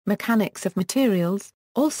Mechanics of materials,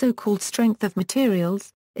 also called strength of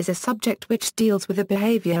materials, is a subject which deals with the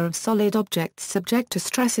behavior of solid objects subject to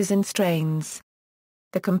stresses and strains.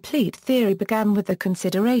 The complete theory began with the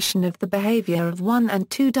consideration of the behavior of one- and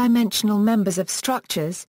two-dimensional members of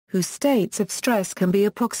structures, whose states of stress can be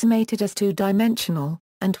approximated as two-dimensional,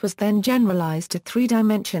 and was then generalized to three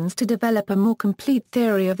dimensions to develop a more complete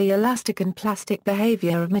theory of the elastic and plastic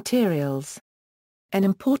behavior of materials. An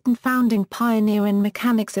important founding pioneer in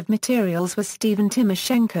mechanics of materials was Stephen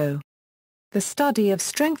Timoshenko. The study of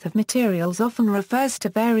strength of materials often refers to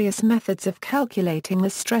various methods of calculating the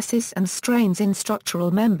stresses and strains in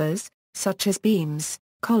structural members, such as beams,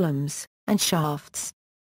 columns, and shafts.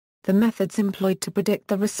 The methods employed to predict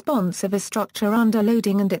the response of a structure under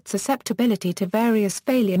loading and its susceptibility to various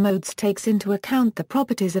failure modes takes into account the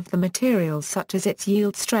properties of the material such as its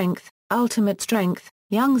yield strength, ultimate strength,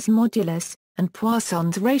 Young's modulus, and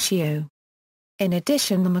Poisson's ratio. In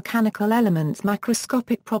addition, the mechanical element's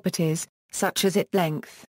macroscopic properties, such as its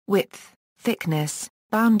length, width, thickness,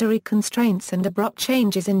 boundary constraints and abrupt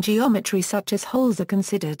changes in geometry such as holes are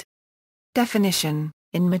considered. Definition: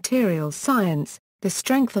 in materials science, the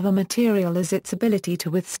strength of a material is its ability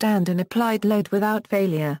to withstand an applied load without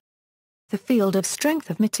failure. The field of strength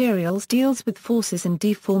of materials deals with forces and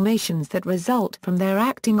deformations that result from their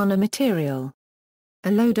acting on a material. A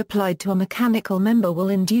load applied to a mechanical member will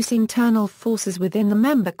induce internal forces within the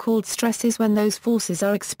member called stresses when those forces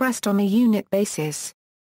are expressed on a unit basis.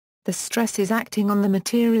 The stresses acting on the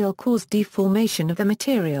material cause deformation of the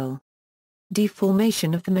material.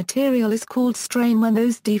 Deformation of the material is called strain when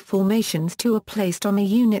those deformations too are placed on a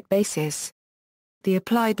unit basis. The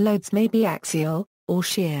applied loads may be axial, or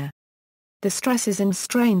shear. The stresses and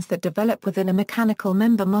strains that develop within a mechanical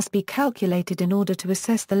member must be calculated in order to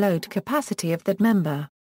assess the load capacity of that member.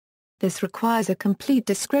 This requires a complete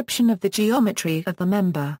description of the geometry of the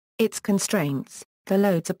member, its constraints, the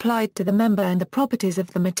loads applied to the member and the properties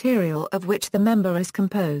of the material of which the member is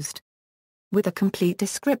composed. With a complete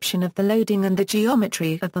description of the loading and the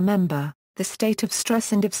geometry of the member, the state of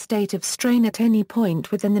stress and of state of strain at any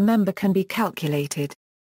point within the member can be calculated.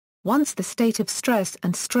 Once the state of stress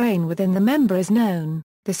and strain within the member is known,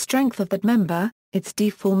 the strength of that member, its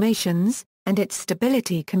deformations, and its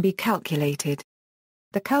stability can be calculated.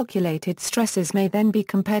 The calculated stresses may then be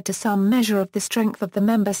compared to some measure of the strength of the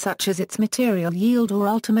member such as its material yield or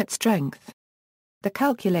ultimate strength. The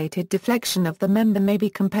calculated deflection of the member may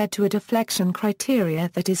be compared to a deflection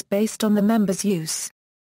criteria that is based on the member's use.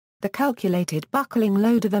 The calculated buckling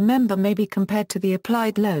load of a member may be compared to the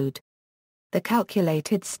applied load. The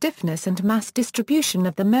calculated stiffness and mass distribution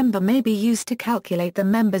of the member may be used to calculate the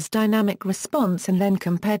member's dynamic response and then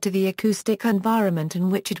compared to the acoustic environment in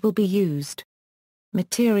which it will be used.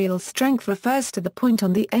 Material strength refers to the point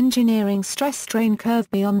on the engineering stress-strain curve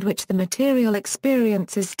beyond which the material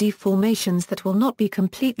experiences deformations that will not be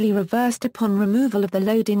completely reversed upon removal of the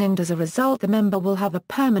loading, and as a result the member will have a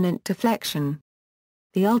permanent deflection.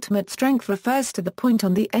 The ultimate strength refers to the point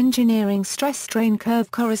on the engineering stress-strain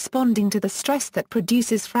curve corresponding to the stress that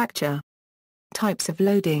produces fracture. Types of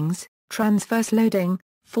loadings: transverse loading,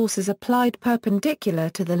 forces applied perpendicular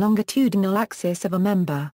to the longitudinal axis of a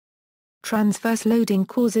member. Transverse loading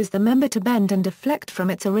causes the member to bend and deflect from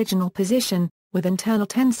its original position, with internal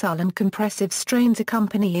tensile and compressive strains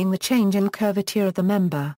accompanying the change in curvature of the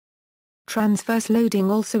member. Transverse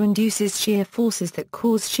loading also induces shear forces that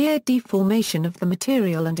cause shear deformation of the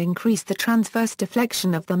material and increase the transverse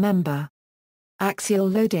deflection of the member. Axial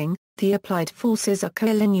loading: the applied forces are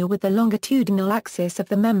collinear with the longitudinal axis of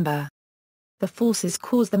the member. The forces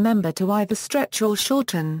cause the member to either stretch or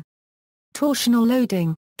shorten. Torsional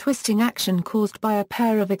loading: twisting action caused by a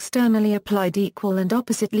pair of externally applied equal and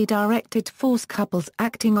oppositely directed force couples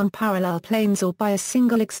acting on parallel planes or by a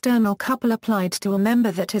single external couple applied to a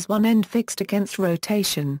member that has one end fixed against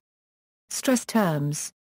rotation. Stress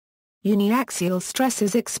terms: uniaxial stress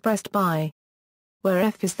is expressed by where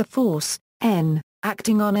F is the force, N,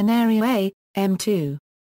 acting on an area A, M2.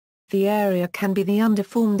 The area can be the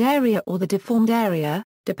undeformed area or the deformed area,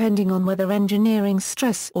 depending on whether engineering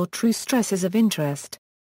stress or true stress is of interest.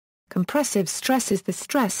 Compressive stress is the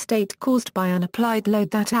stress state caused by an applied load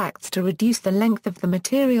that acts to reduce the length of the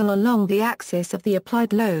material along the axis of the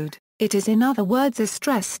applied load. It is in other words a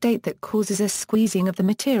stress state that causes a squeezing of the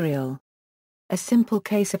material. A simple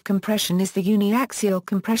case of compression is the uniaxial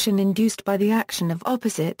compression induced by the action of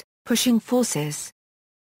opposite, pushing forces.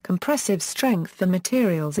 Compressive strength for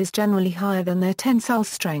materials is generally higher than their tensile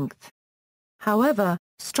strength. However,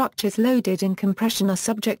 structures loaded in compression are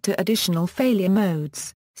subject to additional failure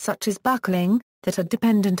modes, such as buckling, that are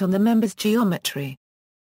dependent on the member's geometry.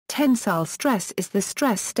 Tensile stress is the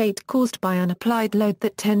stress state caused by an applied load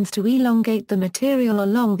that tends to elongate the material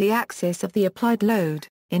along the axis of the applied load,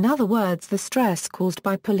 in other words the stress caused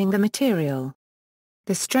by pulling the material.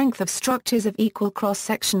 The strength of structures of equal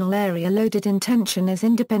cross-sectional area loaded in tension is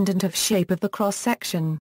independent of shape of the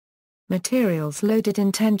cross-section. Materials loaded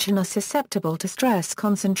in tension are susceptible to stress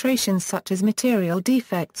concentrations such as material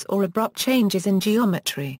defects or abrupt changes in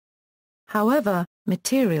geometry. However,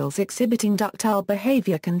 materials exhibiting ductile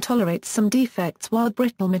behavior can tolerate some defects while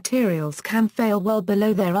brittle materials can fail well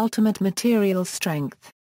below their ultimate material strength.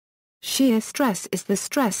 Shear stress is the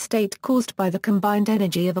stress state caused by the combined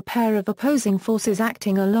energy of a pair of opposing forces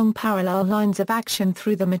acting along parallel lines of action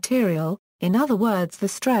through the material, in other words the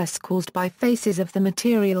stress caused by faces of the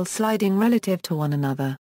material sliding relative to one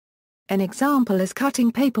another. An example is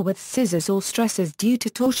cutting paper with scissors or stresses due to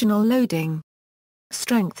torsional loading.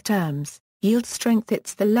 Strength terms. Yield strength: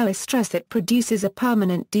 it's the lowest stress it produces a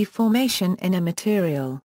permanent deformation in a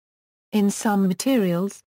material. In some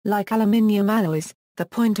materials, like aluminium alloys, the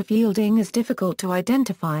point of yielding is difficult to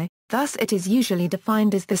identify, thus it is usually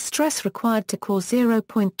defined as the stress required to cause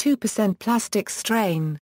 0.2% plastic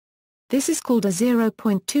strain. This is called a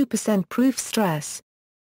 0.2% proof stress.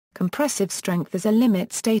 Compressive strength is a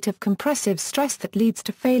limit state of compressive stress that leads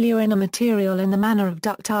to failure in a material in the manner of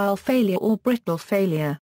ductile failure or brittle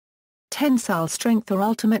failure. Tensile strength or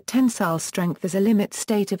ultimate tensile strength is a limit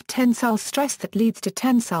state of tensile stress that leads to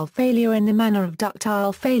tensile failure in the manner of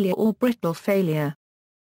ductile failure or brittle failure.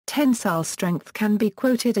 Tensile strength can be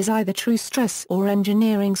quoted as either true stress or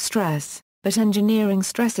engineering stress, but engineering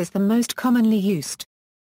stress is the most commonly used.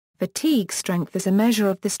 Fatigue strength is a measure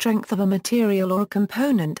of the strength of a material or a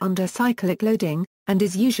component under cyclic loading, and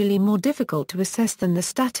is usually more difficult to assess than the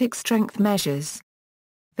static strength measures.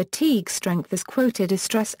 Fatigue strength is quoted as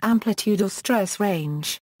stress amplitude or stress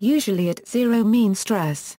range, usually at zero mean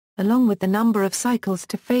stress, along with the number of cycles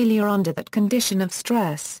to failure under that condition of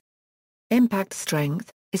stress. Impact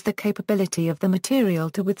strength is the capability of the material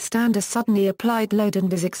to withstand a suddenly applied load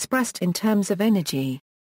and is expressed in terms of energy.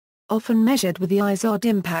 Often measured with the IZOD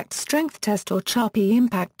impact strength test or Charpy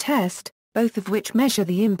impact test, both of which measure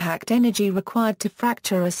the impact energy required to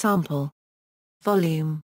fracture a sample.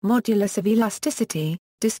 Volume, modulus of elasticity,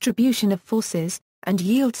 distribution of forces, and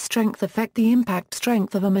yield strength affect the impact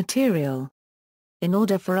strength of a material. In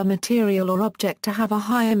order for a material or object to have a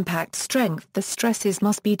high impact strength, the stresses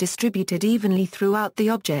must be distributed evenly throughout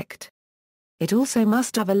the object. It also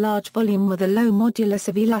must have a large volume with a low modulus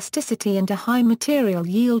of elasticity and a high material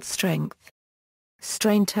yield strength.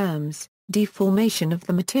 Strain terms: deformation of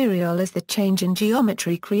the material is the change in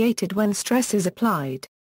geometry created when stress is applied.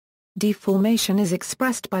 Deformation is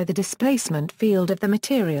expressed by the displacement field of the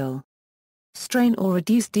material. Strain or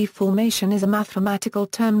reduced deformation is a mathematical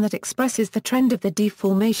term that expresses the trend of the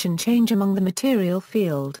deformation change among the material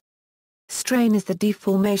field. Strain is the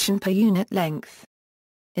deformation per unit length.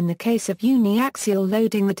 In the case of uniaxial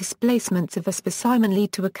loading, the displacements of a specimen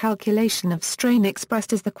lead to a calculation of strain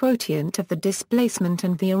expressed as the quotient of the displacement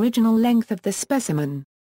and the original length of the specimen.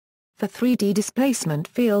 For 3D displacement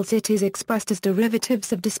fields, it is expressed as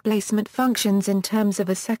derivatives of displacement functions in terms of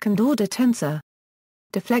a second-order tensor.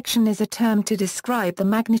 Deflection is a term to describe the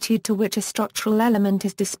magnitude to which a structural element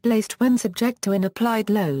is displaced when subject to an applied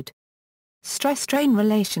load. Stress-strain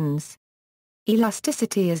relations.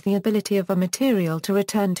 Elasticity is the ability of a material to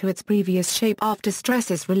return to its previous shape after stress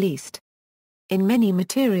is released. In many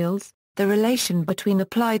materials, the relation between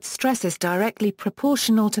applied stress is directly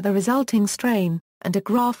proportional to the resulting strain, and a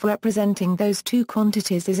graph representing those two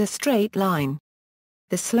quantities is a straight line.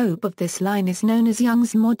 The slope of this line is known as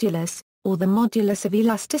Young's modulus, or the modulus of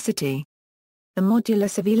elasticity. The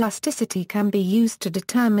modulus of elasticity can be used to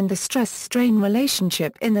determine the stress-strain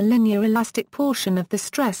relationship in the linear elastic portion of the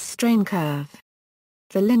stress-strain curve.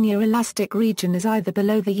 The linear elastic region is either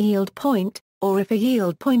below the yield point, or if a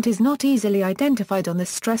yield point is not easily identified on the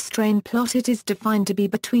stress-strain plot, it is defined to be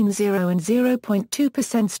between 0 and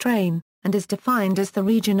 0.2% strain, and is defined as the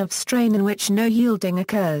region of strain in which no yielding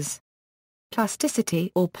occurs.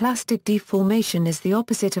 Plasticity or plastic deformation is the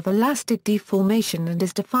opposite of elastic deformation and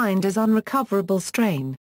is defined as unrecoverable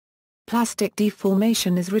strain. Plastic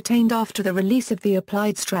deformation is retained after the release of the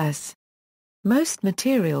applied stress. Most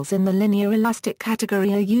materials in the linear elastic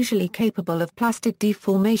category are usually capable of plastic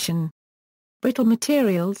deformation. Brittle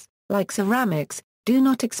materials, like ceramics, do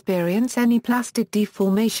not experience any plastic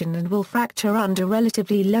deformation and will fracture under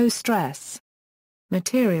relatively low stress.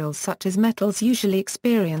 Materials such as metals usually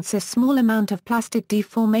experience a small amount of plastic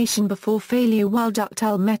deformation before failure, while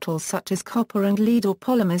ductile metals such as copper and lead or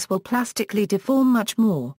polymers will plastically deform much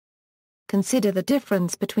more. Consider the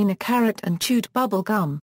difference between a carrot and chewed bubble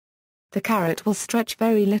gum. the carrot will stretch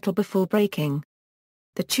very little before breaking.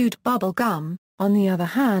 The chewed bubble gum, on the other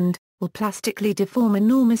hand, will plastically deform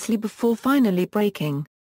enormously before finally breaking.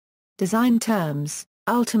 Design terms: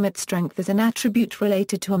 ultimate strength is an attribute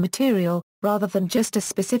related to a material, rather than just a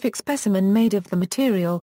specific specimen made of the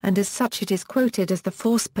material, and as such it is quoted as the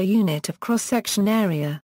force per unit of cross-section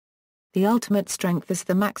area. The ultimate strength is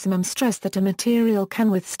the maximum stress that a material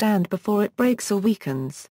can withstand before it breaks or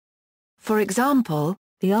weakens. For example,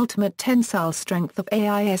 the ultimate tensile strength of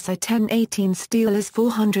AISI 1018 steel is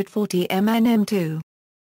 440 Nm2.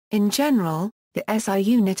 In general, the SI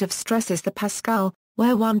unit of stress is the Pascal,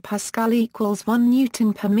 where 1 Pascal equals 1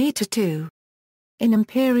 Newton per meter 2. In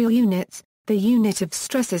imperial units, the unit of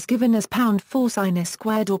stress is given as pound force Ina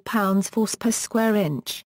squared or pounds force per square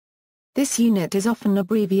inch. This unit is often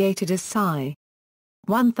abbreviated as psi.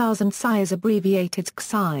 1000 psi is abbreviated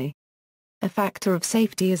xi. A factor of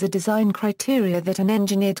safety is a design criteria that an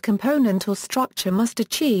engineered component or structure must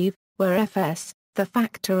achieve, where Fs, the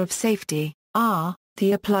factor of safety, R,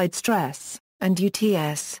 the applied stress, and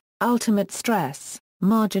UTS, ultimate stress,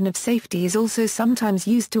 margin of safety is also sometimes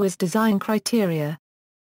used as design criteria.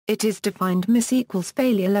 It is defined MIS equals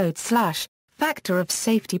failure load / factor of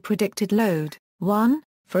safety predicted load, 1,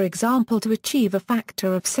 for example to achieve a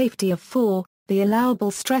factor of safety of 4, the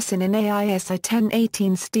allowable stress in an AISI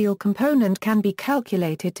 1018 steel component can be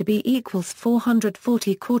calculated to be equals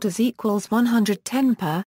 440 quarters equals 110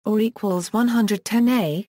 per, or equals 110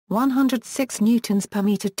 A, 106 newtons per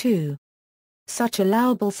meter 2. Such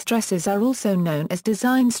allowable stresses are also known as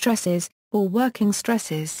design stresses, or working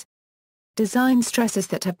stresses. Design stresses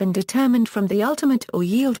that have been determined from the ultimate or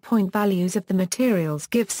yield point values of the materials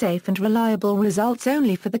give safe and reliable results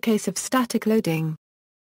only for the case of static loading.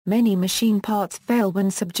 Many machine parts fail when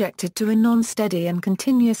subjected to a non-steady and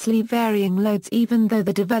continuously varying loads even though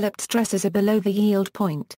the developed stresses are below the yield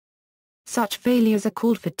point. Such failures are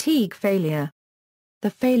called fatigue failure. The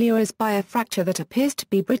failure is by a fracture that appears to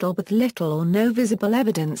be brittle with little or no visible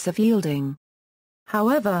evidence of yielding.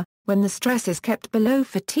 However, when the stress is kept below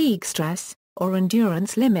fatigue stress, or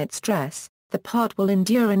endurance limit stress, the part will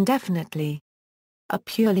endure indefinitely. A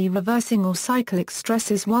purely reversing or cyclic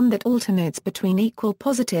stress is one that alternates between equal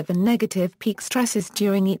positive and negative peak stresses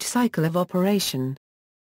during each cycle of operation.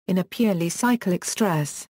 In a purely cyclic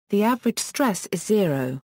stress, the average stress is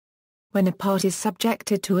 0. When a part is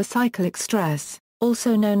subjected to a cyclic stress,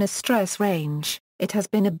 also known as stress range, it has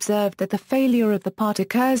been observed that the failure of the part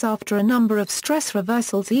occurs after a number of stress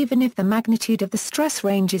reversals even if the magnitude of the stress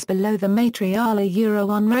range is below the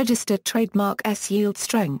Matriala unregistered trademark S yield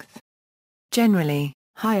strength. Generally,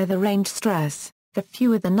 higher the range stress, the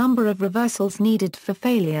fewer the number of reversals needed for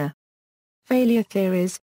failure. Failure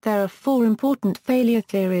theories: there are 4 important failure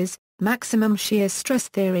theories: maximum shear stress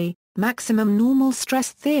theory, maximum normal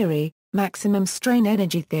stress theory, maximum strain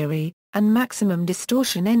energy theory, and maximum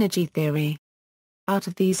distortion energy theory. Out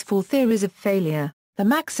of these 4 theories of failure, the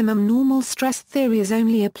maximum normal stress theory is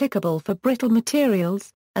only applicable for brittle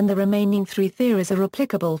materials, and the remaining 3 theories are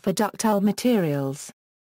applicable for ductile materials.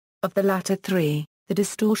 Of the latter 3, the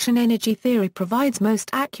distortion energy theory provides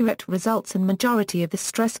most accurate results in majority of the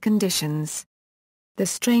stress conditions. The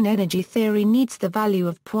strain energy theory needs the value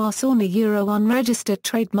of Poisson unregistered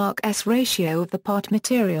trademark S ratio of the part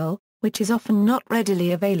material, which is often not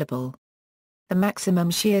readily available. The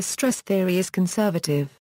maximum shear stress theory is conservative.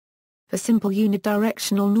 For simple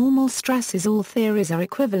unidirectional normal stresses all theories are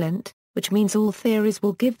equivalent, which means all theories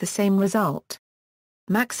will give the same result.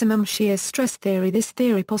 Maximum shear stress theory: this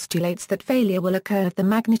theory postulates that failure will occur if the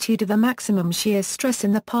magnitude of the maximum shear stress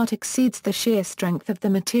in the part exceeds the shear strength of the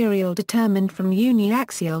material determined from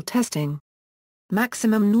uniaxial testing.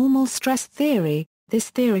 Maximum normal stress theory: this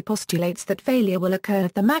theory postulates that failure will occur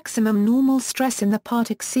if the maximum normal stress in the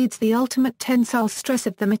part exceeds the ultimate tensile stress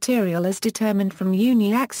of the material as determined from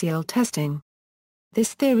uniaxial testing.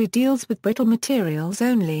 This theory deals with brittle materials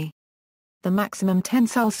only. The maximum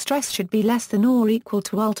tensile stress should be less than or equal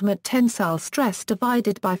to ultimate tensile stress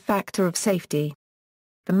divided by factor of safety.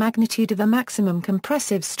 The magnitude of the maximum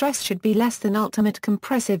compressive stress should be less than ultimate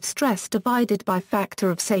compressive stress divided by factor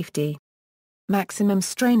of safety. Maximum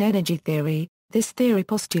strain energy theory: this theory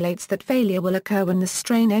postulates that failure will occur when the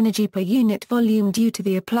strain energy per unit volume due to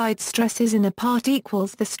the applied stresses in a part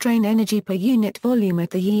equals the strain energy per unit volume at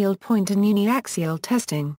the yield point in uniaxial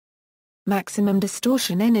testing. Maximum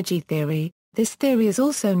distortion energy theory: this theory is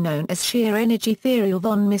also known as shear energy theory or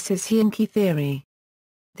von Mises-Heinke theory.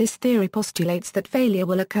 This theory postulates that failure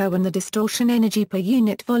will occur when the distortion energy per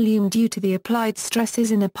unit volume due to the applied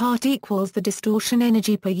stresses in a part equals the distortion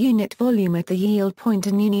energy per unit volume at the yield point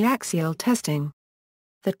in uniaxial testing.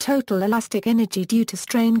 the total elastic energy due to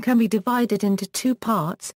strain can be divided into two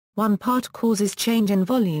parts: one part causes change in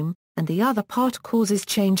volume, and the other part causes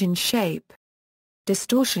change in shape.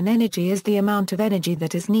 Distortion energy is the amount of energy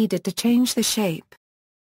that is needed to change the shape.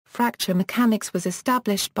 Fracture mechanics was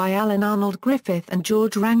established by Alan Arnold Griffith and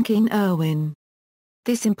George Rankine Irwin.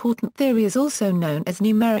 This important theory is also known as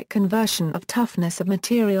numeric conversion of toughness of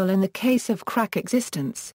material in the case of crack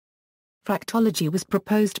existence. Fractology was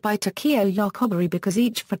proposed by Takeo Jacobi because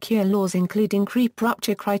each fracture laws including creep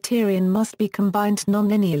rupture criterion must be combined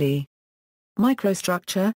non-linearly.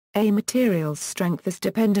 Microstructure: a material's strength is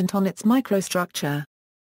dependent on its microstructure.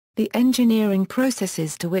 The engineering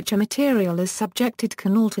processes to which a material is subjected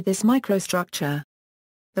can alter this microstructure.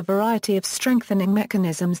 The variety of strengthening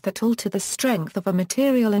mechanisms that alter the strength of a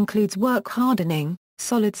material includes work hardening,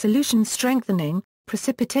 solid solution strengthening,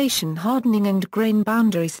 precipitation hardening and grain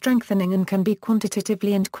boundary strengthening, and can be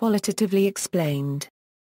quantitatively and qualitatively explained.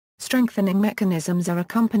 Strengthening mechanisms are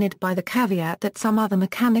accompanied by the caveat that some other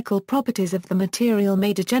mechanical properties of the material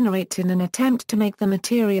may degenerate in an attempt to make the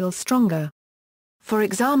material stronger. For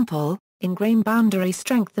example, in grain boundary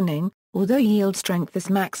strengthening, although yield strength is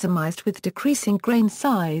maximized with decreasing grain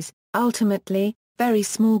size, ultimately, very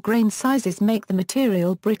small grain sizes make the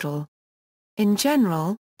material brittle. In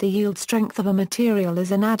general, the yield strength of a material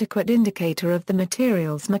is an adequate indicator of the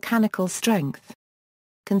material's mechanical strength.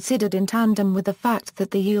 Considered in tandem with the fact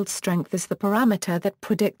that the yield strength is the parameter that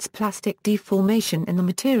predicts plastic deformation in the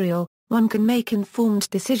material, one can make informed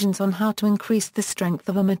decisions on how to increase the strength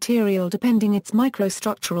of a material depending its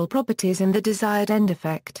microstructural properties and the desired end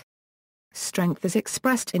effect. Strength is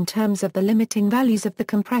expressed in terms of the limiting values of the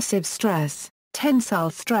compressive stress, tensile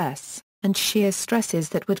stress, and shear stresses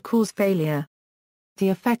that would cause failure. The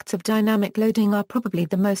effects of dynamic loading are probably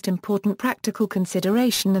the most important practical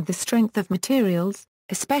consideration of the strength of materials,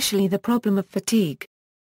 especially the problem of fatigue.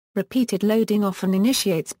 Repeated loading often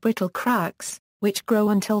initiates brittle cracks, which grow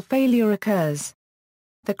until failure occurs.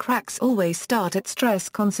 The cracks always start at stress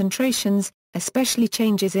concentrations, especially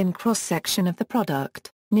changes in cross-section of the product,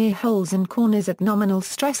 near holes and corners at nominal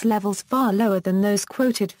stress levels far lower than those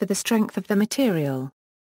quoted for the strength of the material.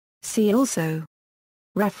 See also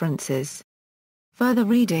References. Further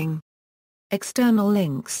reading. External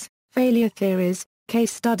links, Failure theories,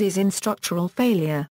 case studies in structural failure.